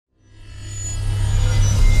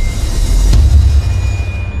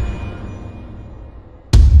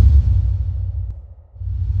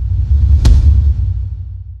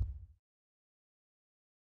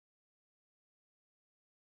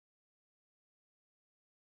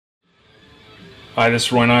Hi, this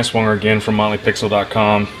is Roy Niswanger again from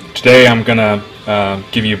MotleyPixel.com. Today I'm going to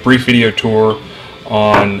give you a brief video tour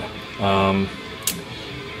on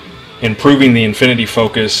improving the infinity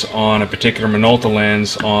focus on a particular Minolta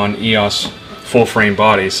lens on EOS full frame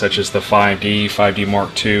bodies such as the 5D, 5D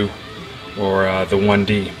Mark II, or the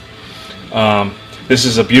 1D. This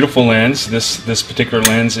is a beautiful lens. This particular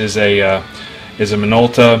lens is a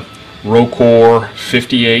Minolta MC-Rokkor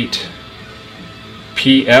 58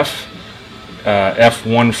 PF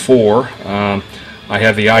f1.4. I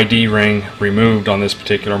have the ID ring removed on this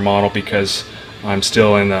particular model because I'm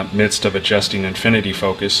still in the midst of adjusting infinity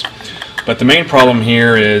focus. But the main problem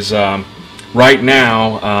here is right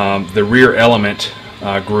now the rear element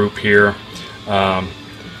group here at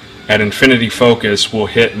infinity focus will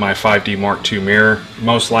hit my 5D Mark II mirror.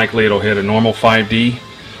 Most likely it'll hit a normal 5D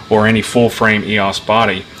or any full frame EOS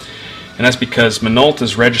body. And that's because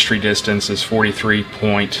Minolta's registry distance is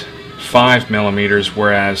 43.5 millimeters,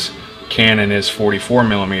 whereas Canon is 44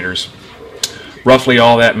 millimeters. Roughly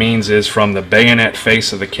all that means is from the bayonet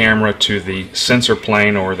face of the camera to the sensor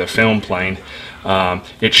plane or the film plane,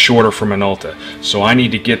 it's shorter for Minolta. So I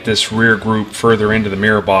need to get this rear group further into the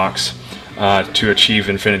mirror box to achieve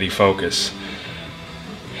infinity focus.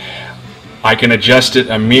 I can adjust it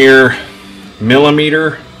a mere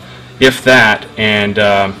millimeter, if that, and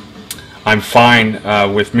I'm fine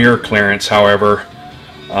with mirror clearance. However,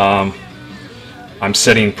 I'm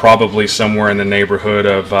sitting probably somewhere in the neighborhood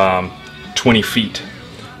of 20 feet.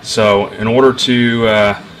 So in order to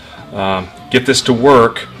get this to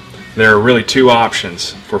work, there are really two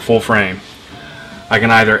options for full frame. I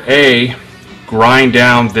can either A, grind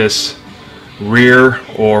down this rear,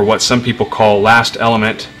 or what some people call last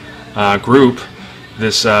element group,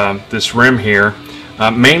 this rim here,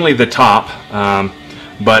 mainly the top,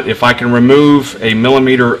 but if I can remove a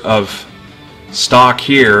millimeter of stock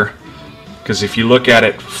here, because if you look at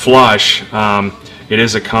it flush, it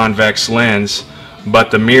is a convex lens,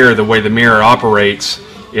 but the mirror, the way the mirror operates,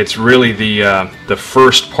 it's really the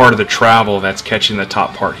first part of the travel that's catching the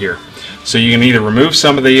top part here. So you can either remove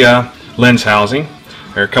some of the lens housing.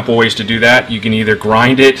 There are a couple ways to do that. You can either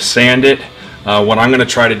grind it, sand it. What I'm going to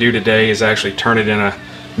try to do today is actually turn it in a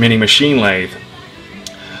mini machine lathe.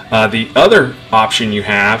 The other option you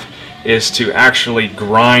have is to actually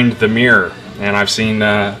grind the mirror, and I've seen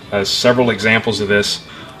several examples of this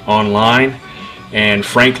online, and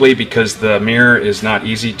frankly, because the mirror is not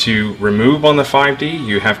easy to remove on the 5D,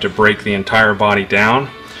 you have to break the entire body down.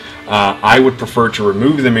 I would prefer to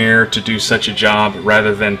remove the mirror to do such a job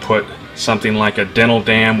rather than put something like a dental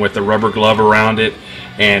dam with a rubber glove around it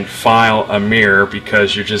and file a mirror,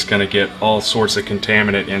 because you're just going to get all sorts of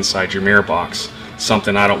contaminant inside your mirror box,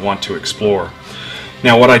 something I don't want to explore.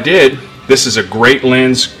 Now what I did, this is a great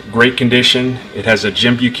lens, great condition. It has a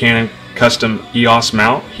Jim Buchanan custom EOS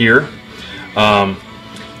mount here,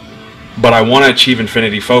 but I want to achieve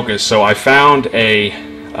infinity focus, so I found a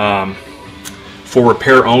for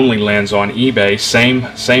repair only lens on eBay,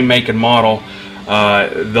 same make and model.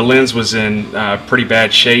 The lens was in pretty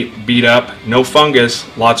bad shape, beat up, no fungus,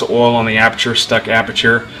 lots of oil on the aperture, stuck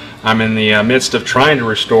aperture. I'm in the midst of trying to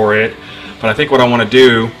restore it, but I think what I want to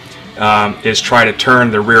do is try to turn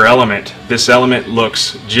the rear element. This element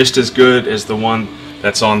looks just as good as the one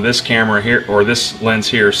that's on this camera here, or this lens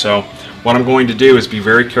here. So what I'm going to do is be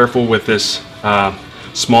very careful with this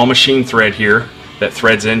small machine thread here that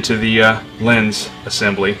threads into the lens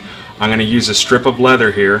assembly. I'm going to use a strip of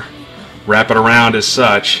leather here, wrap it around as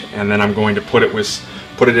such, and then I'm going to put it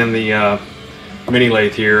in the mini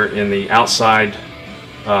lathe here in the outside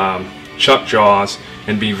chuck jaws,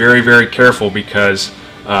 and be very, very careful because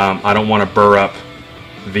I don't want to burr up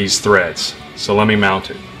these threads. So let me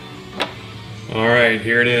mount it. Alright,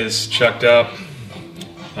 here it is, chucked up.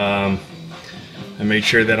 I made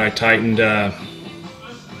sure that I tightened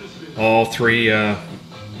all three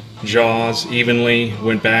jaws evenly,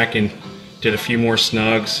 went back and did a few more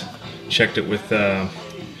snugs, checked it with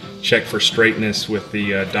checked for straightness with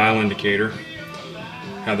the dial indicator.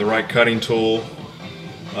 Have the right cutting tool.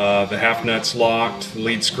 The half nut's locked, the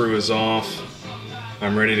lead screw is off.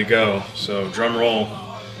 I'm ready to go. So drum roll.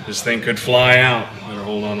 This thing could fly out. Better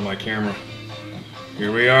hold on to my camera.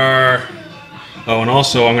 Here we are. Oh, and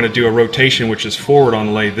also I'm going to do a rotation which is forward on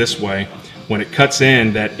the lathe this way. When it cuts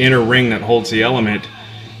in, that inner ring that holds the element,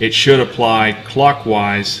 it should apply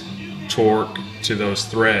clockwise torque to those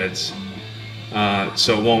threads,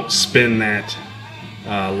 so it won't spin that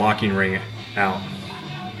locking ring out.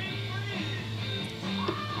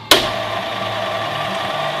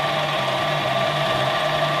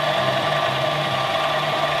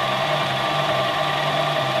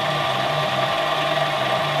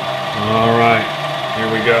 All right.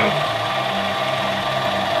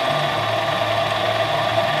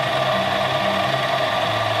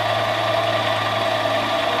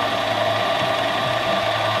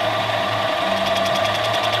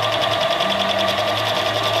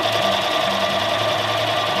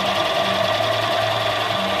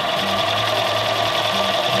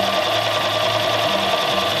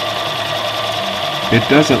 it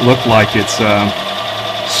doesn't look like it's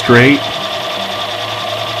straight.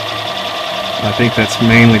 I think that's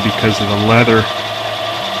mainly because of the leather.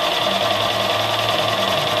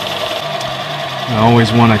 I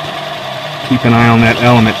always want to keep an eye on that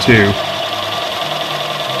element too.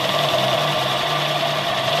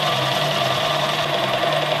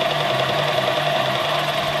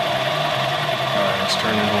 Alright, let's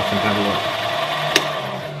turn that off and have a look.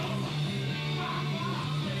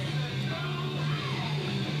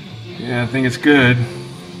 Yeah, I think it's good.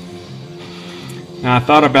 Now I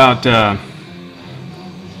thought about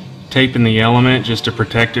taping the element just to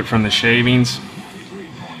protect it from the shavings.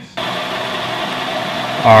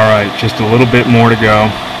 Alright, just a little bit more to go.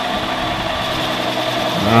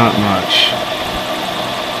 Not much.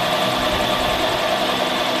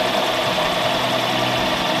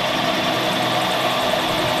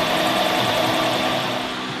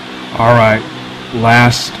 Alright,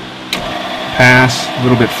 last pass, a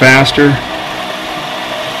little bit faster.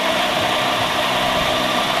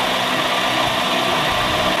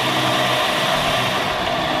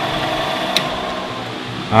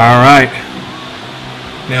 Alright.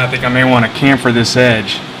 Now I think I may want to chamfer this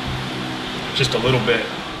edge just a little bit.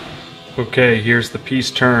 Okay, here's the piece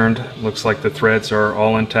turned. Looks like the threads are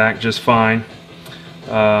all intact just fine.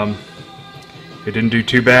 It didn't do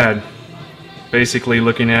too bad. Basically,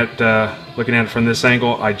 looking at it from this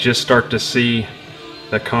angle, I just start to see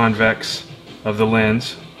the convex of the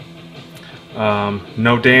lens.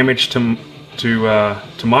 No damage to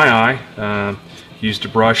my eye. Used a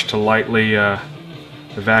brush to lightly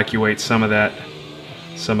evacuate some of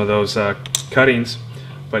those cuttings.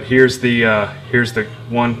 But here's the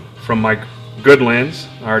one from my good lens.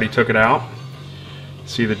 I already took it out.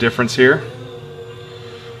 See the difference here?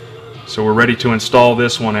 So we're ready to install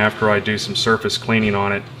this one after I do some surface cleaning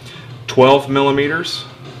on it. 12 millimeters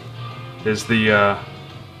is the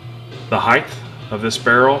height of this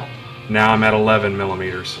barrel. Now I'm at 11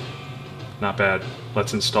 millimeters. Not bad.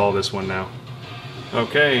 Let's install this one now.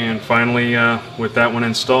 Okay, and finally with that one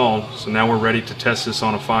installed, so now we're ready to test this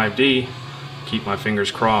on a 5D. Keep my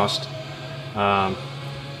fingers crossed.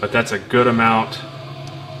 But that's a good amount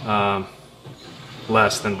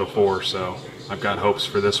less than before, so I've got hopes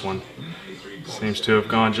for this one. Seems to have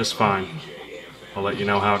gone just fine. I'll let you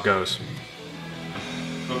know how it goes.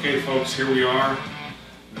 Okay folks, here we are.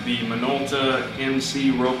 The Minolta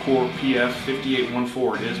MC-Rokkor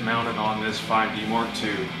PF5814 is mounted on this 5D Mark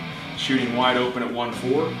II. Shooting wide open at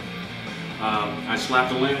 1.4. I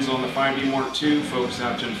slapped the lens on the 5D Mark II, focus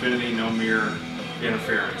out to infinity, no mirror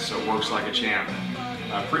interference, so it works like a champ.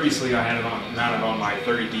 Previously I had it mounted on my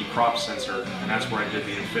 30D crop sensor, and that's where I did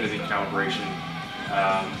the infinity calibration.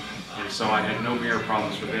 And so I had no mirror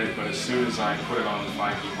problems with it, but as soon as I put it on the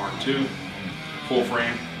 5D Mark II, full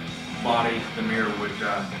frame body, the mirror would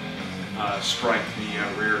strike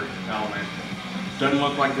the rear element. Doesn't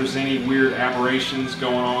look like there's any weird aberrations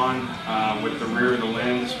going on with the rear of the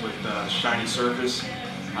lens with the shiny surface.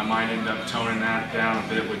 I might end up toning that down a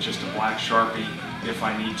bit with just a black Sharpie if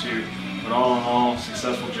I need to. But all in all,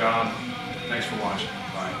 successful job. Thanks for watching.